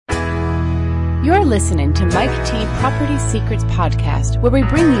You're listening to Mike T. Property Secrets Podcast, where we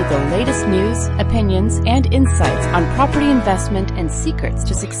bring you the latest news, opinions, and insights on property investment and secrets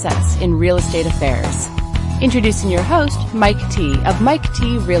to success in real estate affairs. Introducing your host, Mike T. of Mike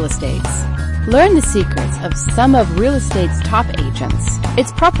T. Real Estates. Learn the secrets of some of real estate's top agents.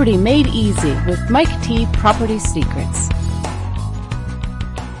 It's property made easy with Mike T. Property Secrets.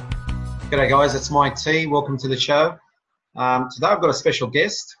 G'day guys, it's Mike T. Welcome to the show. Today I've got a special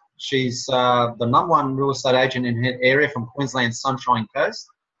guest. She's the #1 real estate agent in her area from Queensland's Sunshine Coast.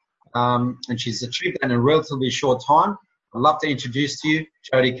 And she's achieved that in a relatively short time. I'd love to introduce to you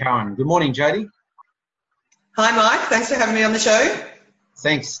Jody Curran. Good morning, Jody. Hi, Mike. Thanks for having me on the show.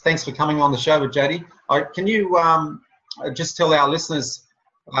 Thanks for coming on the show with Jody. Can you just tell our listeners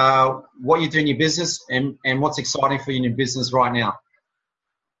what you do in your business and what's exciting for you in your business right now?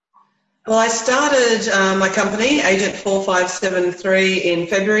 Well, I started my company, Agent 4573, in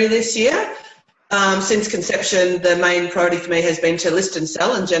February this year. Since conception, the main priority for me has been to list and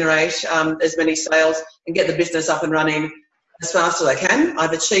sell and generate as many sales and get the business up and running as fast as I can.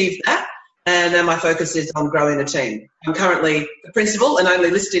 I've achieved that, and now my focus is on growing a team. I'm currently the principal and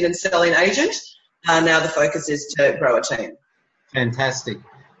only listing and selling agent. Now the focus is to grow a team. Fantastic.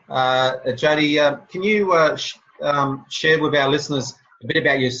 Jody, can you share with our listeners a bit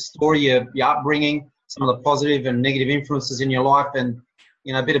about your story, your upbringing, some of the positive and negative influences in your life, and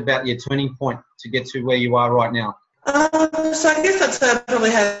a bit about your turning point to get to where you are right now? So I guess I'd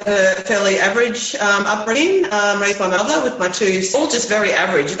probably had a fairly average upbringing. Raised my mother with my two, all just very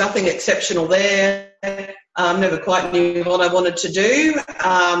average, nothing exceptional there. Never quite knew what I wanted to do.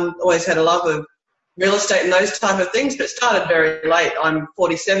 Always had a love of real estate and those type of things, but started very late. I'm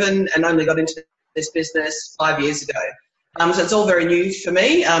 47 and only got into this business 5 years ago. So it's all very new for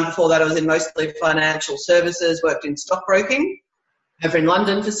me. Before that, I was in mostly financial services, worked in stockbroking over in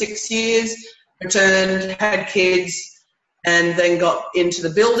London for 6 years, returned, had kids, and then got into the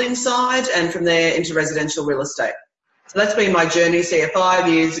building side, and from there into residential real estate. So that's been my journey. So 5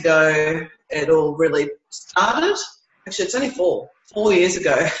 years ago, it all really started. Actually, it's only 4 years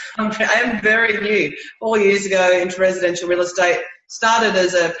ago. I am very new. 4 years ago into residential real estate. Started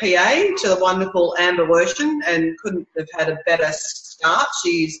as a PA to the wonderful Amber Worshen, and couldn't have had a better start.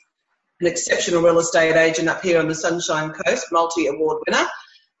 She's an exceptional real estate agent up here on the Sunshine Coast, multi-award winner.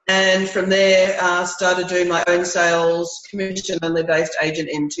 And from there, started doing my own sales, commission-only based agent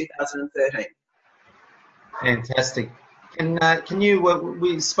in 2013. Fantastic. Can you,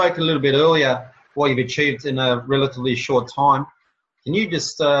 we spoke a little bit earlier, what you've achieved in a relatively short time. Can you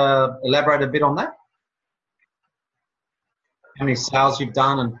just elaborate a bit on that? How many sales you've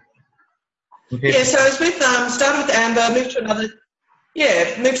done? Yeah, so I was with, started with Amber, moved to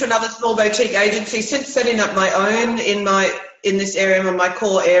another small boutique agency. Since setting up my own in this area, in my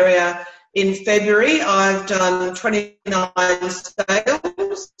core area, in February, I've done 29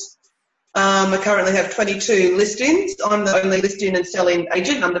 sales. I currently have 22 listings. I'm the only listing and selling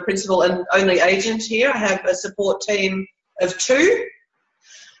agent. I'm the principal and only agent here. I have a support team of 2.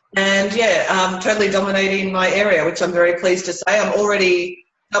 And I'm totally dominating my area, which I'm very pleased to say. I'm already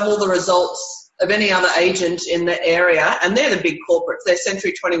double the results of any other agent in the area, and they're the big corporates. They're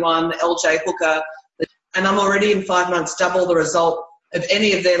Century 21, LJ Hooker, and I'm already in 5 months double the result of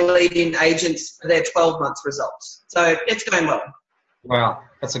any of their leading agents for their 12 months results. So it's going well. Wow,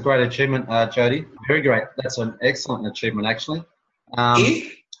 that's a great achievement, Jody. Very great. That's an excellent achievement, actually.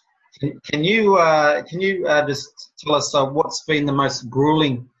 Can you just tell us what's been the most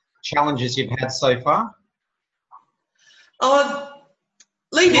grueling challenges you've had so far?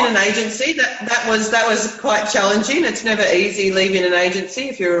 Leaving an agency, that was quite challenging. It's never easy leaving an agency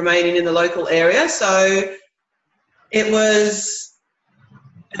if you're remaining in the local area. So it was,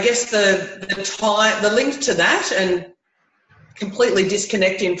 I guess, the link to that and completely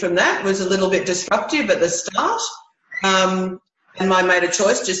disconnecting from that was a little bit disruptive at the start. And I made a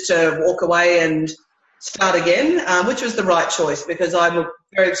choice just to walk away and start again, which was the right choice, because I'm a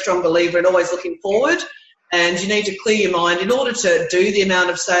very strong believer in always looking forward, and you need to clear your mind. In order to do the amount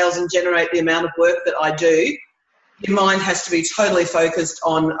of sales and generate the amount of work that I do, your mind has to be totally focused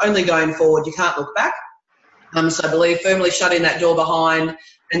on only going forward. You can't look back. So I believe firmly shutting that door behind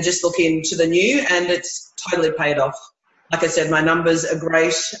and just looking to the new, and it's totally paid off. Like I said, my numbers are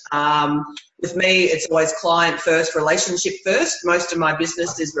great. With me, it's always client first, relationship first. Most of my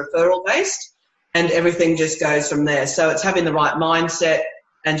business is referral based, and everything just goes from there. So it's having the right mindset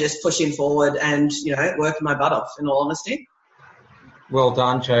and just pushing forward and, working my butt off, in all honesty. Well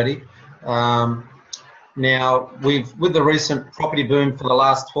done, Jody. Now, with the recent property boom for the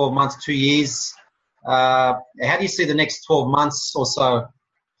last 12 months, 2 years, how do you see the next 12 months or so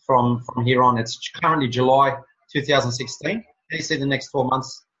from here on? It's currently July 2016. How do you see the next 12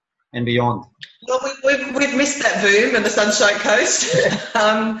 months and beyond? Well, we've missed that boom in the Sunshine Coast.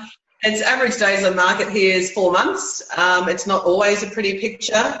 Its average days on market here is 4 months. It's not always a pretty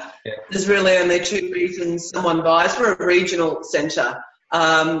picture. Yeah. There's really only 2 reasons someone buys. We're a regional centre.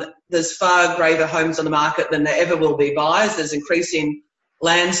 There's far greater homes on the market than there ever will be buyers. There's increasing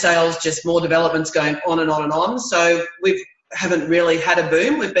land sales, just more developments going on and on and on. So we haven't really had a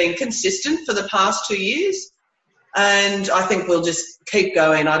boom. We've been consistent for the past 2 years. And I think we'll just keep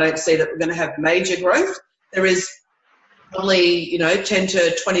going. I don't see that we're going to have major growth. There is probably, 10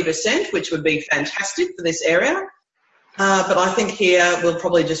 to 20%, which would be fantastic for this area. But I think here we'll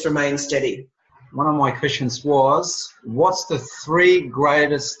probably just remain steady. One of my questions was, what's the 3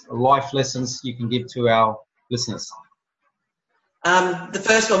 greatest life lessons you can give to our listeners? The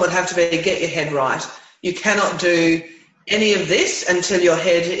first one would have to be get your head right. You cannot do any of this until your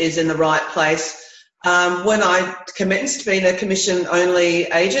head is in the right place. When I commenced being a commission-only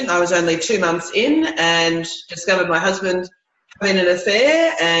agent, I was only 2 months in and discovered my husband having an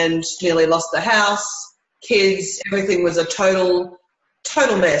affair and nearly lost the house, kids, everything was a total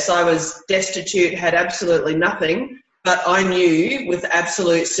mess. I was destitute, had absolutely nothing, but I knew with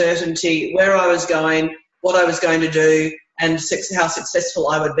absolute certainty where I was going, what I was going to do, and how successful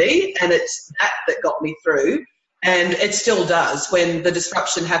I would be, and it's that got me through. And it still does. When the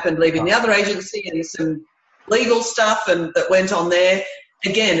disruption happened leaving the other agency and some legal stuff and that went on there,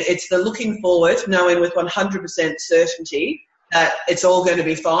 again, it's the looking forward, knowing with 100% certainty that it's all going to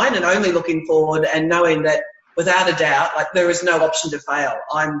be fine, and only looking forward and knowing that without a doubt, there is no option to fail.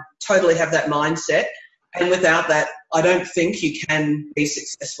 I totally have that mindset, and without that, I don't think you can be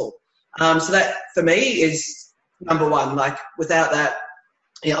successful. So that, for me, is number one. Without that,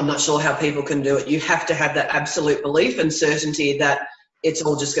 I'm not sure how people can do it. You have to have that absolute belief and certainty that it's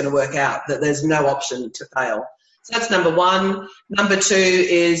all just going to work out, that there's no option to fail. So that's number one. Number 2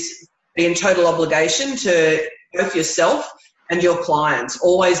 is be in total obligation to both yourself and your clients,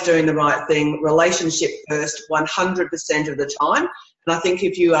 always doing the right thing, relationship first, 100% of the time. And I think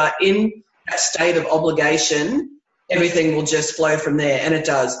if you are in that state of obligation, everything will just flow from there, and it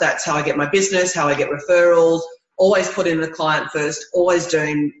does. That's how I get my business, how I get referrals. Always putting the client first, always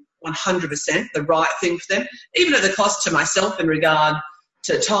doing 100% the right thing for them, even at the cost to myself in regard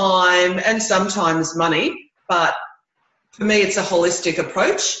to time and sometimes money. But for me, it's a holistic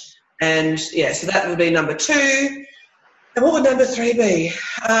approach. And yeah, so that would be number 2. And what would number 3 be?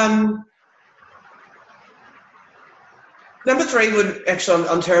 Number 3 would, actually,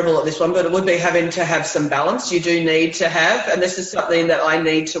 I'm terrible at this one, but it would be having to have some balance. You do need to have, and this is something that I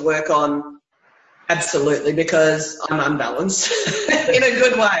need to work on. Absolutely, because I'm unbalanced in a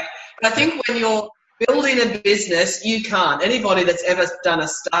good way. But I think when you're building a business, you can't. Anybody that's ever done a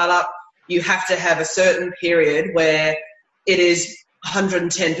startup, you have to have a certain period where it is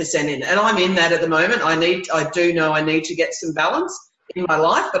 110% in. And I'm in that at the moment. I do know I need to get some balance in my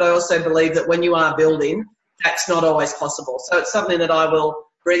life, but I also believe that when you are building, that's not always possible. So it's something that I will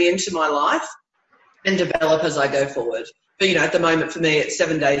bring into my life and develop as I go forward. But, at the moment for me, it's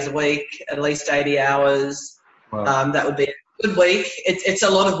 7 days a week, at least 80 hours. Wow. That would be a good week. It's a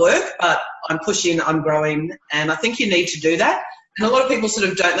lot of work, but I'm pushing, I'm growing, and I think you need to do that. And a lot of people sort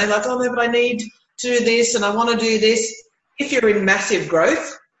of don't. They're like, oh, no, but I need to do this and I want to do this. If you're in massive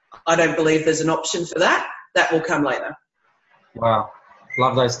growth, I don't believe there's an option for that. That will come later. Wow.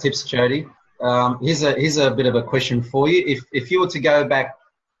 Love those tips, Jody. Here's a bit of a question for you. If you were to go back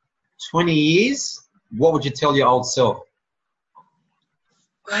 20 years, what would you tell your old self?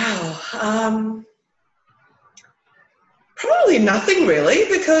 Wow. Probably nothing really,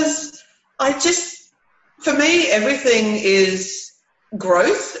 because for me, everything is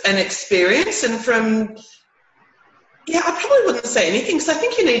growth and experience. And I probably wouldn't say anything, because I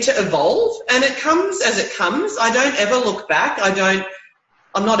think you need to evolve, and it comes as it comes. I don't ever look back.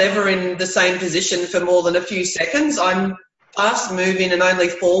 I'm not ever in the same position for more than a few seconds. I'm fast moving and only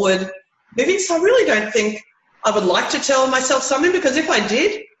forward moving. So I really don't think I would like to tell myself something, because if I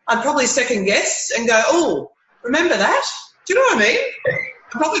did, I'd probably second guess and go, oh, remember that? Do you know what I mean?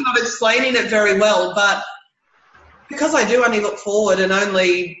 I'm probably not explaining it very well, but because I do only look forward and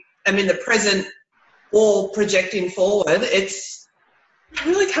only am in the present or projecting forward, I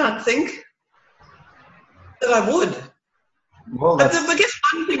really can't think that I would. Well, I guess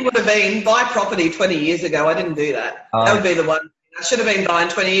one thing would have been buy property 20 years ago. I didn't do that. That would be the one. I should have been buying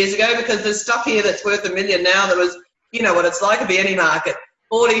 20 years ago, because there's stuff here that's worth $1 million now that was, what it's like. It'd be any market.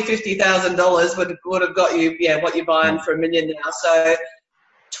 $40,000, $50,000 would have got you, what you're buying for $1 million now. So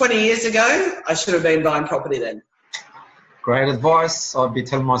 20 years ago, I should have been buying property then. Great advice. I'd be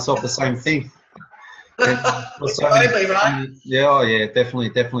telling myself the same thing. Totally right. Yeah, oh yeah,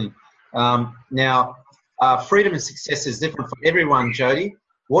 definitely. Now, freedom and success is different for everyone, Jody.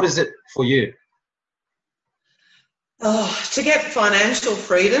 What is it for you? Oh, to get financial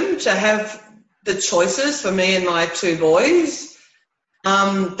freedom, to have the choices for me and my two boys,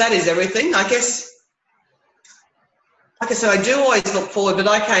 that is everything. I guess, like I said, I do always look forward, but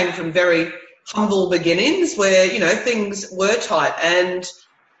I came from very humble beginnings where, things were tight, and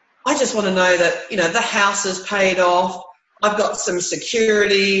I just want to know that, the house is paid off. I've got some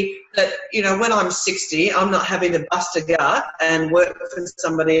security that, when I'm 60, I'm not having to bust a gut and work for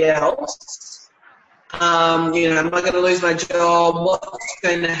somebody else. Am I going to lose my job? What's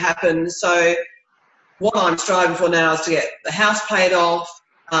going to happen? So what I'm striving for now is to get the house paid off,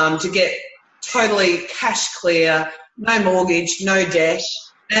 to get totally cash clear, no mortgage, no debt,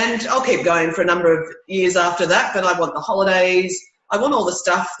 and I'll keep going for a number of years after that, but I want the holidays. I want all the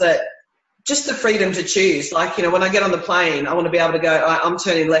stuff that, just the freedom to choose. Like, when I get on the plane, I want to be able to go, I'm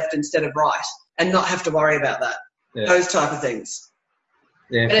turning left instead of right, and not have to worry about that. Yeah. Those type of things.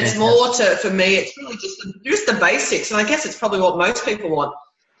 Yeah, and it's more for me, it's really just the basics. And I guess it's probably what most people want.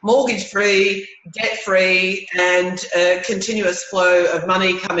 Mortgage-free, debt-free, and a continuous flow of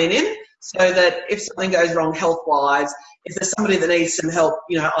money coming in, so that if something goes wrong health-wise, if there's somebody that needs some help,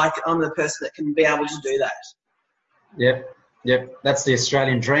 I'm the person that can be able to do that. Yep. That's the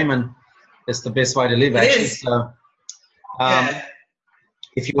Australian dream, and it's the best way to live, actually. So,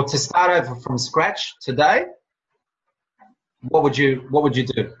 if you were to start over from scratch today, what would you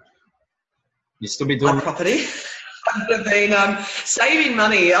do? You still be doing my property? I would have been saving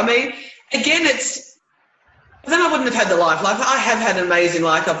money. I mean, again, then I wouldn't have had the life. Like, I have had an amazing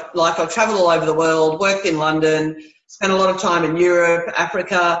life. I've travelled all over the world, worked in London, spent a lot of time in Europe,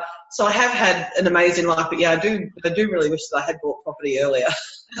 Africa. So I have had an amazing life. But yeah, I do really wish that I had bought property earlier,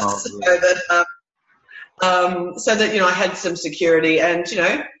 so that I had some security, and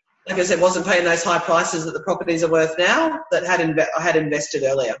like I said, wasn't paying those high prices that the properties are worth now. That I had invested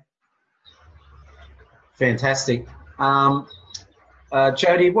earlier. Fantastic.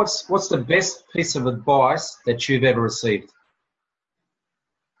 Jody, what's the best piece of advice that you've ever received?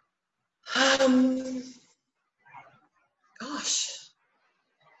 Gosh,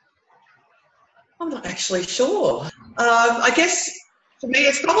 I'm not actually sure. I guess for me,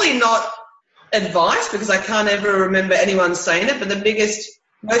 it's probably not advice, because I can't ever remember anyone saying it. But the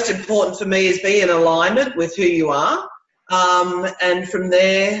most important for me is being in alignment with who you are. And from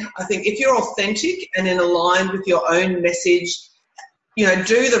there, I think if you're authentic and in aligned with your own message,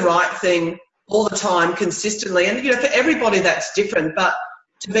 do the right thing all the time, consistently. And, for everybody that's different, but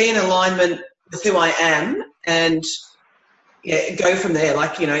to be in alignment with who I am and go from there.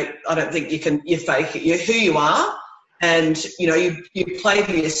 Like, I don't think you fake it. You're who you are, and, you play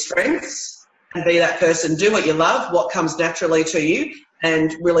to your strengths and be that person. Do what you love, what comes naturally to you,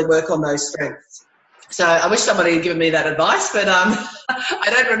 and really work on those strengths. So I wish somebody had given me that advice, but I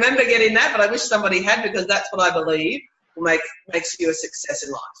don't remember getting that, but I wish somebody had, because that's what I believe makes you a success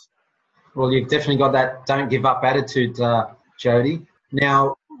in life. Well, you've definitely got that don't give up attitude, Jody.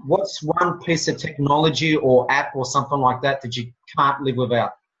 Now, what's one piece of technology or app or something like that that you can't live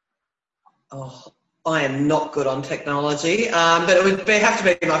without? Oh, I am not good on technology, but it would have to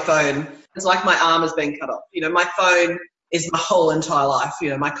be my phone. It's like my arm has been cut off. My phone is my whole entire life.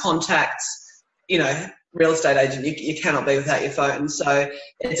 My contacts, real estate agent, you cannot be without your phone. So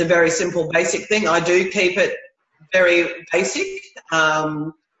it's a very simple, basic thing. I do keep it very basic.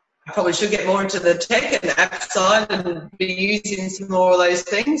 I probably should get more into the tech and app side and be using some more of those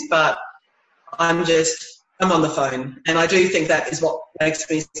things, but I'm on the phone. And I do think that is what makes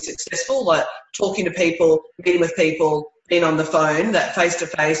me successful, like talking to people, meeting with people, being on the phone, that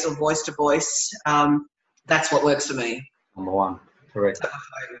face-to-face or voice-to-voice, that's what works for me. Number one, correct.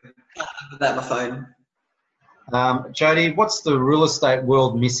 Without my phone. Jody, what's the real estate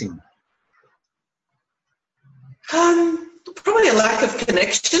world missing? Probably a lack of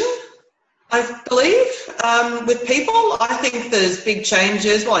connection, I believe, with people. I think there's big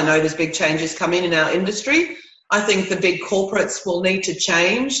changes. Well, I know there's big changes coming in our industry. I think the big corporates will need to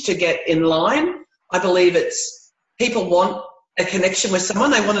change to get in line. I believe people want a connection with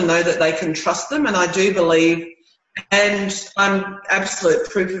someone. They want to know that they can trust them, and I do believe, and I'm absolute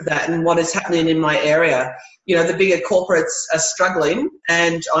proof of that in what is happening in my area. The bigger corporates are struggling,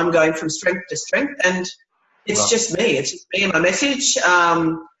 and I'm going from strength to strength, and it's just me. It's just me and my message.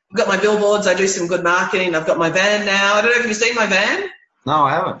 I've got my billboards. I do some good marketing. I've got my van now. I don't know if you've seen my van. No,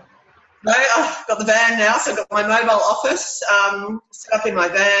 I haven't. No, I've got the van now, so I've got my mobile office set up in my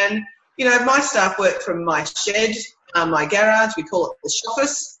van. My staff work from my shed, my garage. We call it the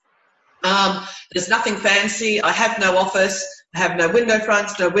shoffice. There's nothing fancy. I have no office. I have no window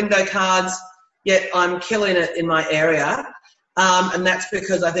fronts, no window cards, yet I'm killing it in my area. And that's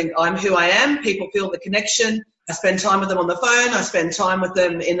because I think I'm who I am. People feel the connection. I spend time with them on the phone. I spend time with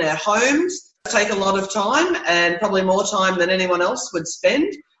them in their homes. I take a lot of time, and probably more time than anyone else would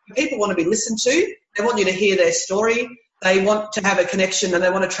spend. People want to be listened to. They want you to hear their story. They want to have a connection, and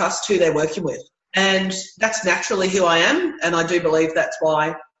they want to trust who they're working with. And that's naturally who I am, and I do believe that's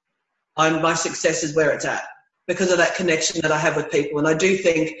why my success is where it's at, because of that connection that I have with people. And I do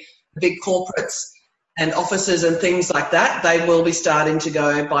think big corporates and offices and things like that, they will be starting to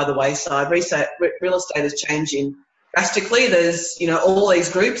go by the wayside. Real estate is changing drastically. There's, all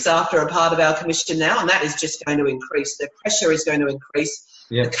these groups after a part of our commission now, and that is just going to increase. The pressure is going to increase.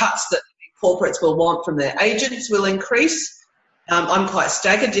 Yeah. The cuts that corporates will want from their agents will increase. I'm quite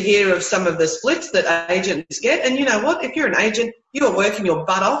staggered to hear of some of the splits that agents get. And you know what? If you're an agent, you are working your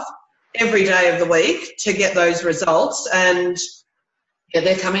butt off every day of the week to get those results, and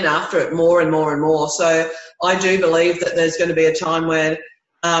they're coming after it more and more and more. So I do believe that there's going to be a time where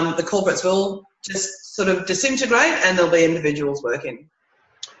the corporates will just sort of disintegrate and there'll be individuals working.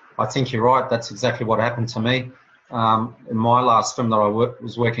 I think you're right. That's exactly what happened to me. In my last firm that I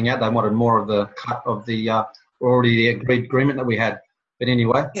was working at, they wanted more of the cut of the already agreed agreement that we had. But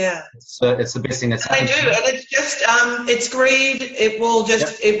anyway, yeah, it's the best thing that's happened. They do, and it's just it's greed. It will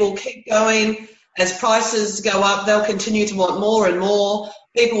It will keep going. As prices go up, they'll continue to want more and more.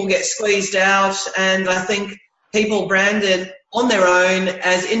 People will get squeezed out, and I think people branded on their own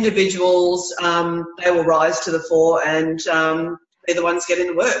as individuals, they will rise to the fore and be the ones getting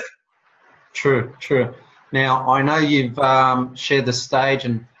the work. True. Now, I know you've shared the stage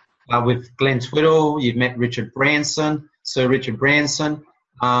and with Glenn Twiddle, you've met Richard Branson, Sir Richard Branson,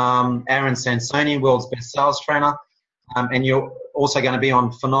 Aaron Sansoni, world's best sales trainer, and you're also going to be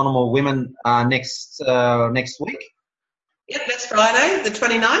on Phenomenal Women next week. Yep, that's Friday, the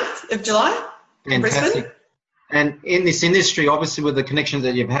 29th of July in Brisbane. And in this industry, obviously with the connections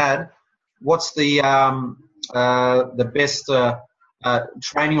that you've had, what's the best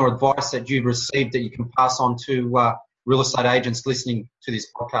training or advice that you've received that you can pass on to real estate agents listening to this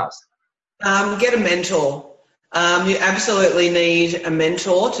podcast? Get a mentor. You absolutely need a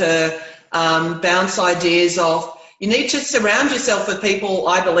mentor to bounce ideas off. You need to surround yourself with people,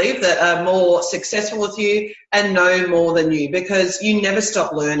 I believe, that are more successful with you and know more than you, because you never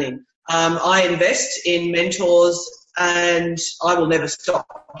stop learning. I invest in mentors, and I will never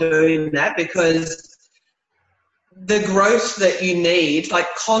stop doing that, because the growth that you need,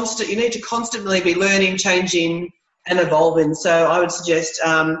 you need to constantly be learning, changing and evolving. So I would suggest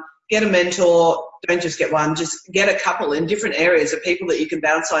get a mentor. Don't just get one, just get a couple in different areas of people that you can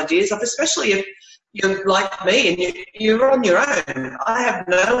bounce ideas off, especially if you're like me and you're on your own. I have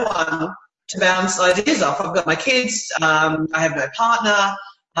no one to bounce ideas off. I've got my kids, I have no partner,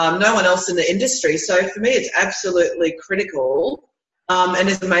 no one else in the industry. So for me, it's absolutely critical and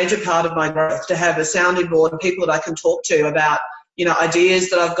it's a major part of my growth to have a sounding board and people that I can talk to about, ideas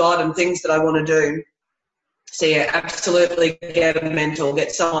that I've got and things that I want to do. So yeah, absolutely get a mentor,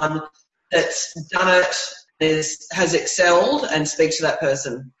 get someone that's done it, has excelled, and speak to that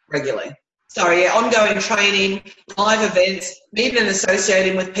person regularly. So yeah, ongoing training, live events, even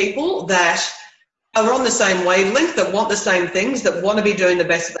associating with people that are on the same wavelength, that want the same things, that want to be doing the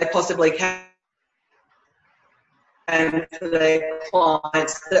best that they possibly can and for their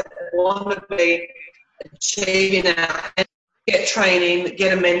clients, that want to be achieving that. Get training,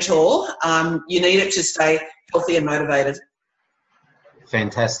 get a mentor. You need it to stay healthy and motivated.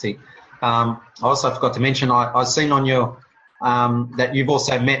 Fantastic. I also forgot to mention, I've seen on your that you've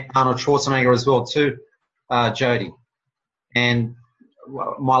also met Arnold Schwarzenegger as well too, Jody. And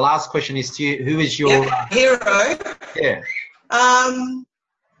my last question is to you: who is your hero? Yeah.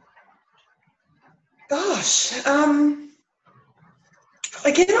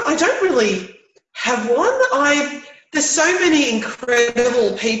 Again, I don't really have one. There's so many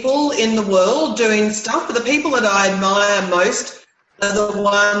incredible people in the world doing stuff, but the people that I admire most are the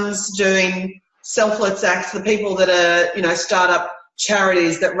ones doing selfless acts, the people that are, start up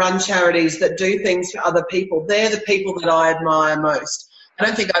charities, that run charities, that do things for other people. They're the people that I admire most. I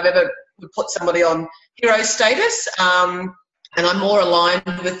don't think I've ever put somebody on hero status, and I'm more aligned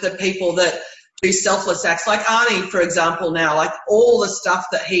with the people that do selfless acts, like Arnie, for example, now. Like all the stuff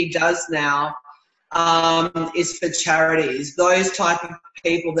that he does now is for charities, those type of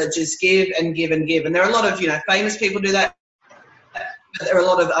people that just give and give and give. And there are a lot of, famous people do that, but there are a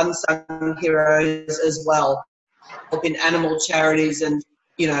lot of unsung heroes as well, helping animal charities and,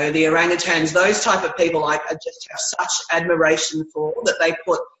 you know, the orangutans, those type of people I just have such admiration for, that they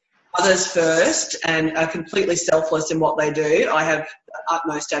put others first and are completely selfless in what they do. I have the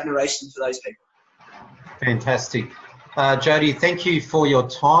utmost admiration for those people. Fantastic. Jody, thank you for your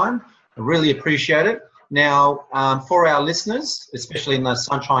time. I really appreciate it. Now, for our listeners, especially in the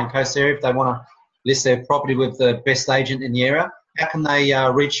Sunshine Coast area, if they want to list their property with the best agent in the area, how can they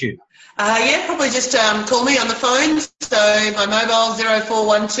reach you? Probably just call me on the phone. So my mobile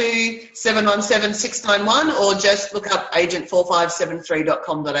 0412 717 691, or just look up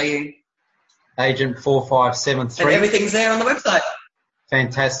agent4573.com.au. Agent4573. And everything's there on the website.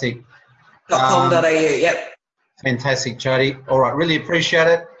 Fantastic. .com.au, yep. Fantastic, Jody. All right, really appreciate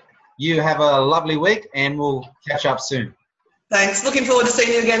it. You have a lovely week, and we'll catch up soon. Thanks. Looking forward to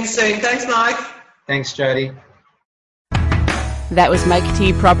seeing you again soon. Thanks, Mike. Thanks, Jody. That was Mike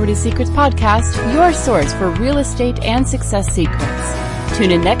T. Property Secrets Podcast, your source for real estate and success secrets.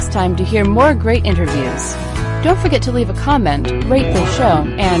 Tune in next time to hear more great interviews. Don't forget to leave a comment, rate the show,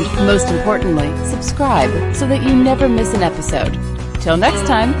 and, most importantly, subscribe so that you never miss an episode. Till next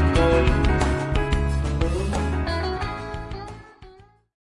time.